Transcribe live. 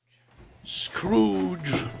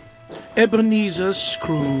Scrooge. Ebenezer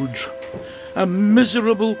Scrooge. A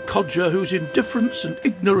miserable codger whose indifference and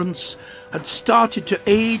ignorance had started to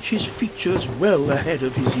age his features well ahead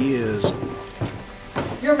of his years.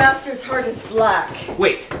 Your master's heart is black.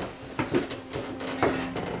 Wait.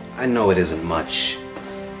 I know it isn't much,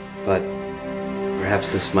 but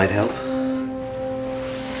perhaps this might help.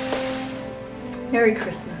 Merry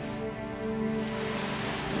Christmas.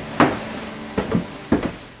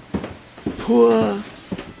 Poor,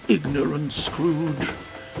 ignorant Scrooge.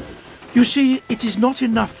 You see, it is not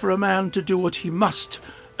enough for a man to do what he must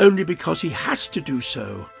only because he has to do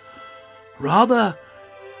so. Rather,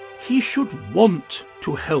 he should want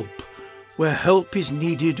to help where help is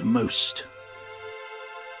needed most.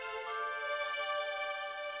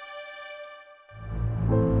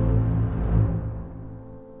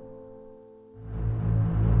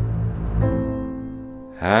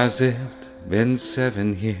 Has it been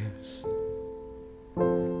 7 years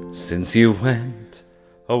since you went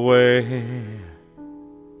away?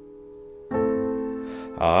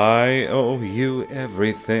 I owe you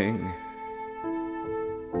everything.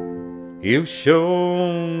 You've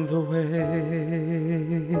shown the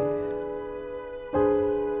way.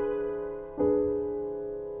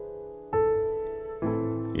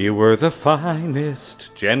 You were the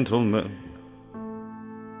finest gentleman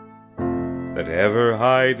that ever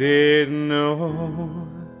I did know.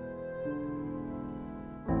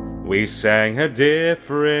 We sang a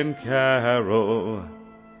different carol.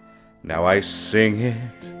 Now I sing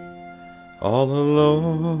it all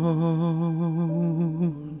alone.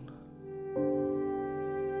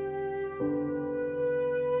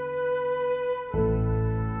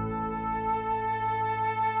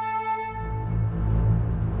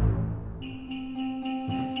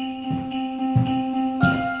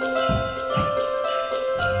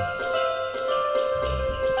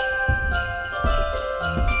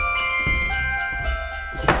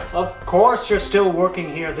 Of course you're still working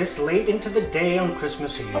here this late into the day on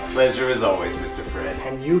Christmas Eve. A pleasure as always, Mr. Fred.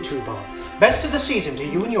 And you too, Bob. Best of the season to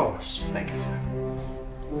you and yours. Thank you, sir.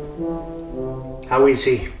 How is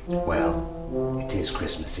he? Well, it is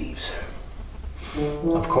Christmas Eve, sir.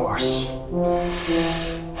 Of course.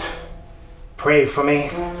 Pray for me.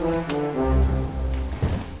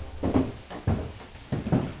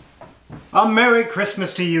 A Merry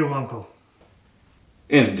Christmas to you, Uncle.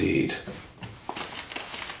 Indeed.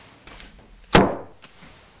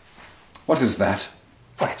 What is that?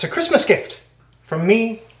 Why, it's a Christmas gift. From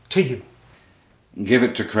me to you. Give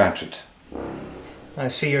it to Cratchit. I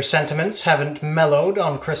see your sentiments haven't mellowed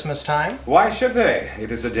on Christmas time. Why should they?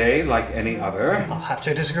 It is a day like any other. I'll have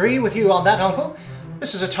to disagree with you on that, Uncle.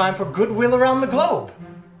 This is a time for goodwill around the globe.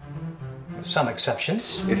 With some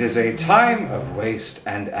exceptions. It is a time of waste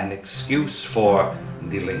and an excuse for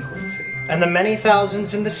delinquency. And the many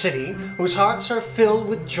thousands in the city whose hearts are filled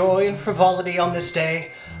with joy and frivolity on this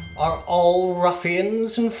day are all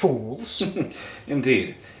ruffians and fools.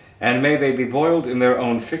 Indeed. And may they be boiled in their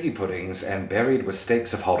own figgy puddings and buried with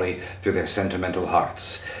stakes of holly through their sentimental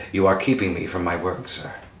hearts. You are keeping me from my work,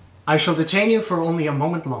 sir. I shall detain you for only a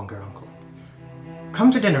moment longer, Uncle.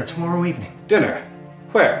 Come to dinner tomorrow evening. Dinner?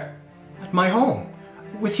 Where? At my home,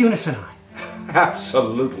 with Eunice and I.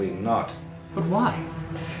 Absolutely not. But why?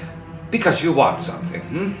 Because you want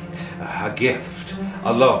something, A gift.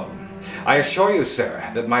 A loan. I assure you, sir,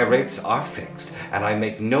 that my rates are fixed, and I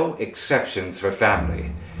make no exceptions for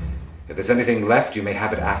family. If there's anything left, you may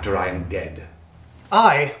have it after I am dead.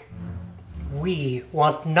 We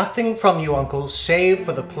want nothing from you, Uncle, save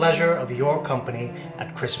for the pleasure of your company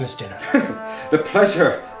at Christmas dinner. The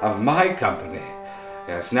pleasure of my company?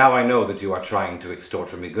 Yes, now I know that you are trying to extort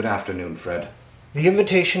from me. Good afternoon, Fred. The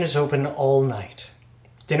invitation is open all night.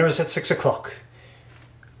 Dinner is at 6 o'clock.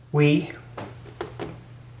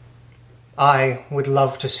 I would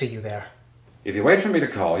love to see you there. If you wait for me to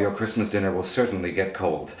call, your Christmas dinner will certainly get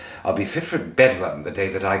cold. I'll be fit for bedlam the day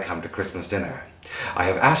that I come to Christmas dinner. I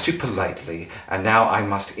have asked you politely, and now I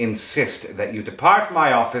must insist that you depart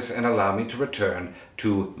my office and allow me to return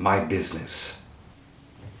to my business.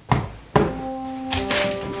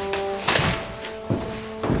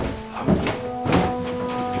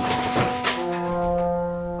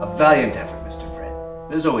 A valiant effort, Mr. Fred.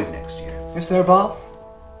 There's always next year. Is there, Bob?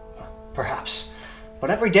 Perhaps. But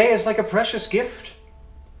every day is like a precious gift.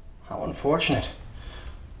 How unfortunate.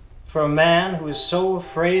 For a man who is so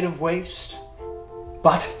afraid of waste.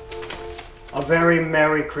 But a very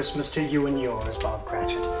Merry Christmas to you and yours, Bob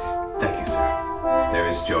Cratchit. Thank you, sir. There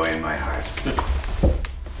is joy in my heart.